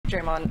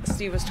Draymond,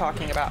 Steve was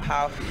talking about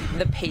how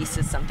the pace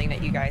is something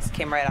that you guys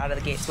came right out of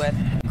the gates with,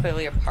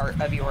 clearly a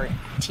part of your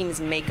team's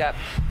makeup.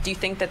 Do you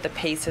think that the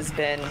pace has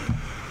been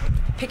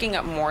picking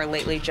up more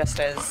lately, just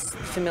as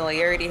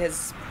familiarity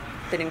has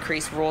been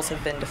increased, rules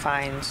have been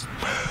defined?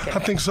 I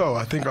think so.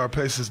 I think our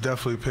pace is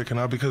definitely picking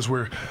up because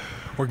we're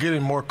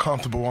getting more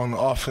comfortable on the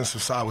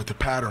offensive side with the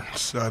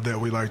patterns that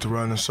we like to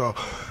run. And so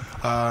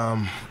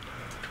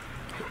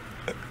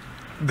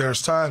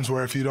there's times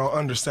where if you don't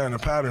understand the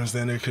patterns,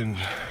 then it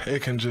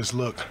can just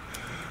look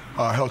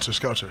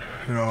helter-skelter,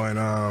 and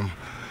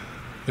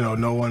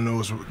no one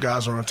knows.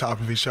 Guys are on top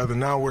of each other.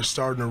 Now we're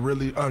starting to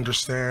really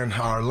understand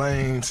our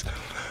lanes.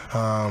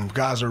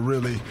 Guys are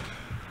really,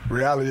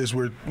 reality is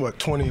we're,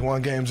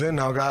 21 games in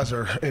now. Guys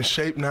are in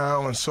shape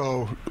now, and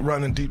so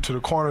running deep to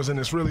the corners, and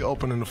it's really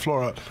opening the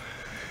floor up.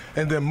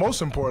 And then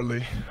most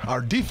importantly,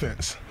 our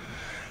defense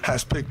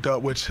has picked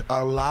up, which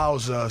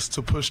allows us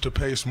to push the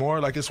pace more.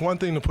 Like, it's one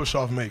thing to push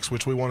off makes,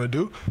 which we want to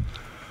do,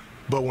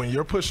 but when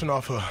you're pushing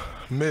off a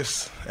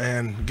miss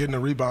and getting a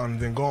rebound and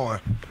then going,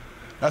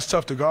 that's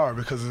tough to guard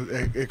because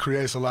it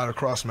creates a lot of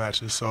cross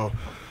matches. So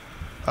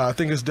I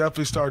think it's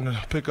definitely starting to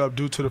pick up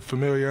due to the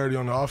familiarity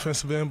on the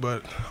offensive end,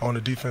 but on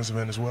the defensive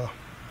end as well.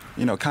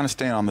 Kind of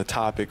staying on the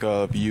topic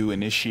of you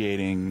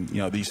initiating,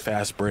 these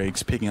fast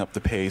breaks, picking up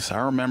the pace. I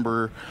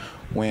remember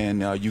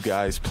when you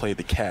guys played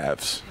the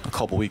Cavs a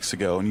couple weeks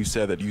ago, and you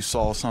said that you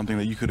saw something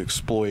that you could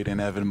exploit in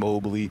Evan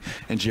Mobley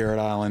and Jarrett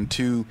Allen,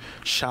 two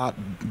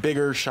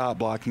bigger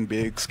shot-blocking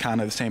bigs,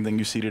 kind of the same thing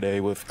you see today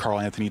with Karl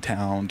Anthony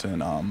Towns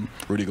and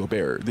Rudy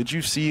Gobert. Did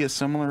you see a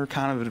similar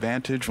kind of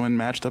advantage when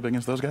matched up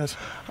against those guys?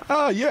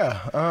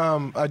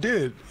 Yeah, I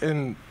did.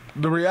 And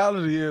the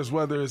reality is,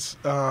 whether it's,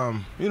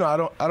 I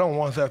don't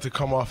want that to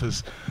come off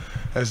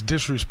as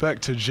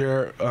disrespect to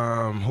Jarrett,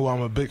 who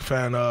I'm a big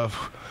fan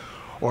of,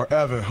 or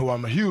Evan, who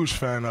I'm a huge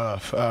fan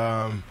of.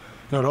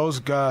 Those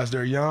guys,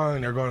 they're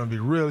young, they're going to be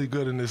really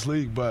good in this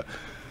league, but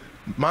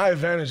my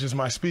advantage is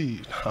my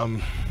speed.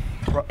 I'm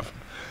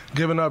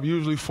giving up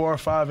usually 4 or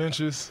 5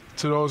 inches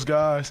to those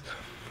guys.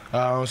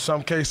 In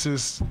some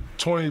cases,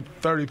 20,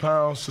 30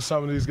 pounds to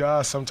some of these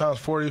guys, sometimes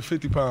 40 or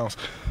 50 pounds.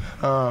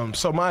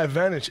 So my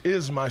advantage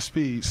is my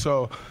speed.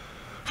 So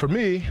for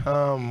me,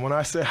 when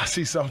I say I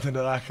see something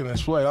that I can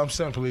exploit, I'm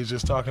simply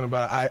just talking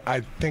about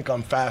I think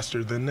I'm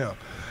faster than them.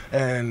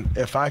 And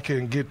if I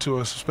can get to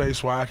a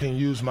space where I can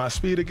use my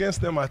speed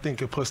against them, I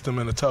think it puts them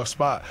in a tough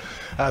spot,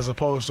 as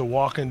opposed to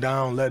walking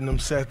down, letting them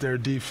set their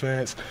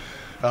defense.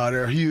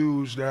 They're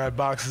huge, they're at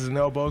boxes and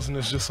elbows, and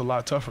it's just a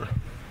lot tougher.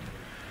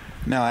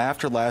 Now,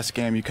 after last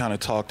game, you kind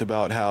of talked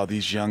about how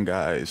these young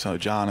guys,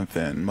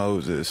 Jonathan,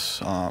 Moses,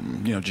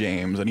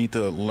 James, they need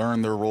to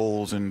learn their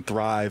roles and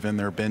thrive in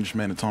their bench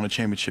minutes on a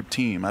championship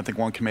team. I think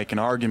one can make an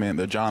argument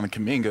that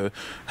Jonathan Kuminga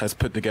has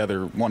put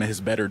together one of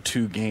his better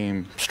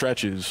 2-game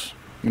stretches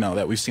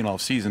that we've seen all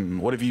season.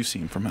 What have you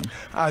seen from him?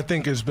 I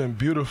think it's been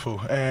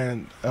beautiful,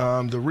 and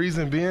the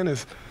reason being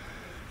is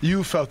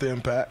you felt the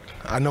impact.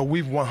 I know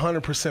we've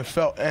 100%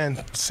 felt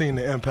and seen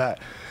the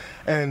impact.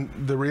 And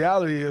the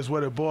reality is,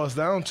 what it boils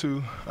down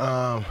to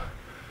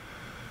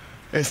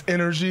is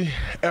energy,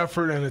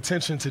 effort, and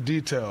attention to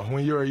detail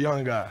when you're a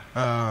young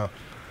guy.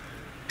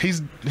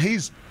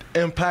 He's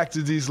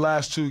impacted these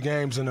last 2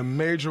 games in a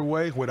major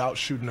way without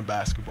shooting the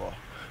basketball.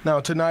 Now,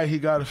 tonight he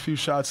got a few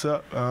shots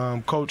up.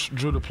 Coach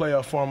drew the play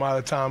up for him out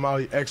of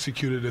timeout. He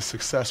executed it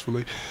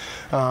successfully,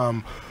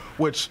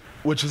 which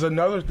is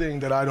another thing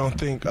that I don't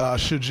think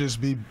should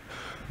just be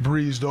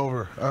breezed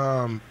over.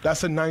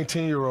 That's a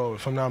 19-year-old,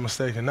 if I'm not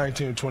mistaken,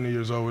 19 or 20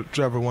 years old,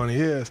 whichever one he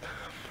is.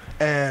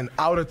 And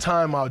out of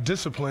timeout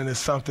discipline is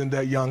something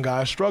that young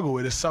guys struggle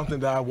with. It's something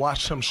that I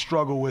watched him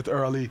struggle with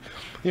early,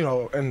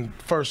 in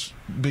first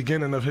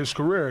beginning of his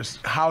career, is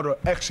how to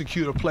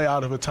execute a play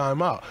out of a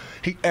timeout.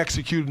 He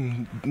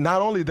executing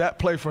not only that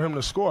play for him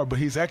to score, but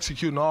he's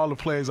executing all the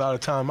plays out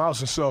of timeouts.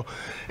 And so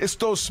it's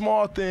those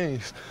small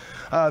things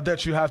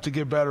that you have to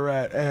get better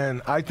at.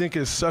 And I think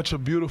it's such a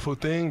beautiful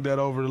thing that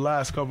over the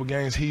last couple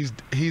games,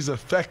 he's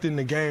affecting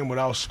the game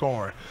without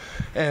scoring.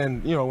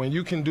 And, when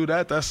you can do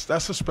that, that's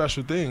a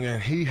special thing.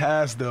 And he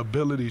has the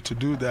ability to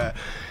do that.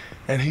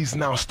 And he's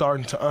now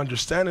starting to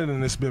understand it,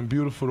 and it's been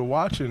beautiful to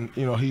watch. And,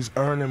 he's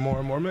earning more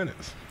and more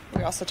minutes.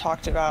 We also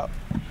talked about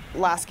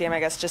last game, I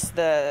guess, just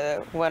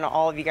when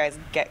all of you guys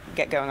get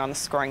going on the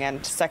scoring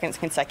end. Second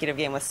consecutive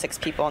game with 6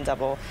 people in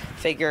double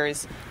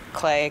figures.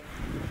 Clay,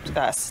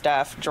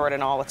 Steph,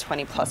 Jordan, all with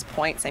 20-plus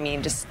points. I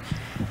mean, just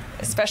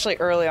especially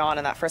early on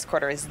in that first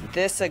quarter, is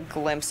this a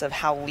glimpse of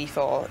how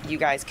lethal you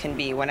guys can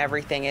be when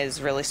everything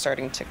is really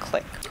starting to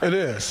click? It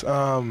is.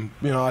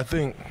 I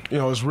think,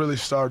 it's really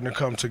starting to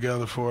come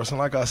together for us. And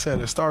like I said,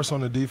 it starts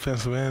on the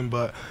defensive end,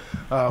 but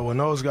when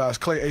those guys,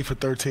 Clay 8 for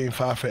 13,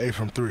 5 for 8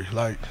 from 3,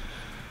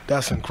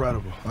 that's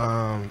incredible.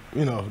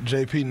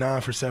 JP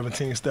 9 for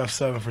 17, Steph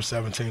 7 for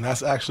 17.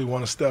 That's actually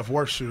one of Steph's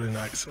worst shooting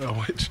nights,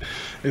 which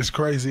is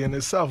crazy in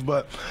itself.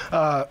 But,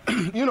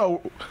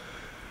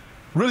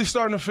 Really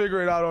starting to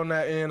figure it out on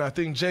that end. I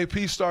think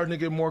JP's starting to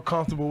get more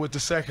comfortable with the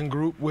second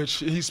group, which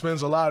he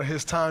spends a lot of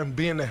his time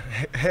being the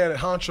head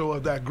honcho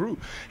of that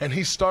group. And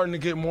he's starting to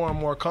get more and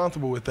more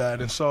comfortable with that.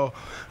 And so,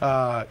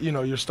 you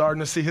know, you're starting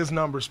to see his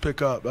numbers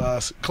pick up.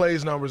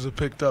 Clay's numbers have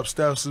picked up.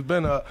 Steph's has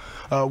been up.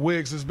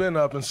 Wiggs has been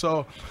up. And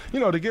so, you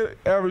know, to get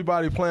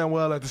everybody playing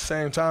well at the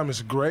same time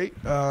is great.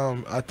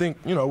 I think,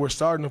 you know, we're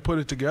starting to put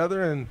it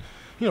together. And,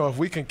 you know, if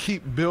we can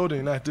keep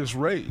building at this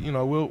rate, you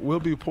know, we'll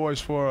be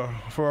poised for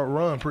a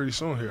run pretty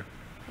soon here.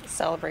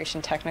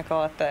 Celebration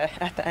technical at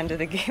the end of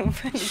the game.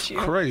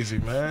 Crazy,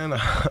 man.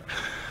 I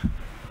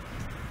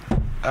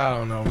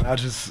don't know. I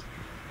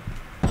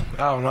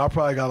don't know. I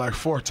probably got like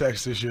 4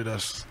 texts this year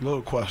that's a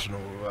little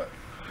questionable, but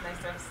Nice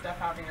to have Steph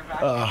having your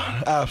back.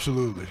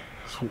 absolutely,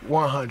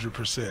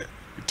 100%.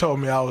 He told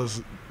me I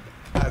was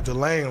at the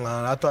lane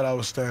line. I thought I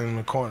was standing in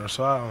the corner,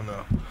 so I don't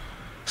know.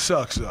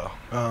 Sucks though.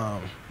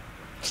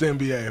 It's the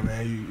NBA,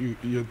 man.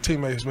 Your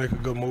teammates make a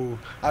good move.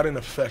 I didn't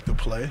affect the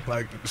play.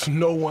 Like, there's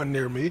no one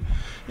near me.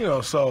 You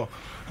know, so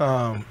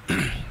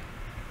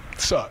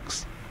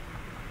sucks.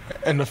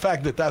 And the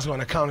fact that that's going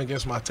to count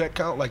against my tech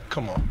count, like,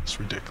 come on. It's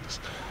ridiculous.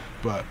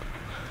 But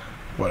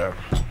whatever.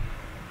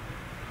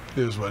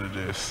 It is what it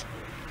is.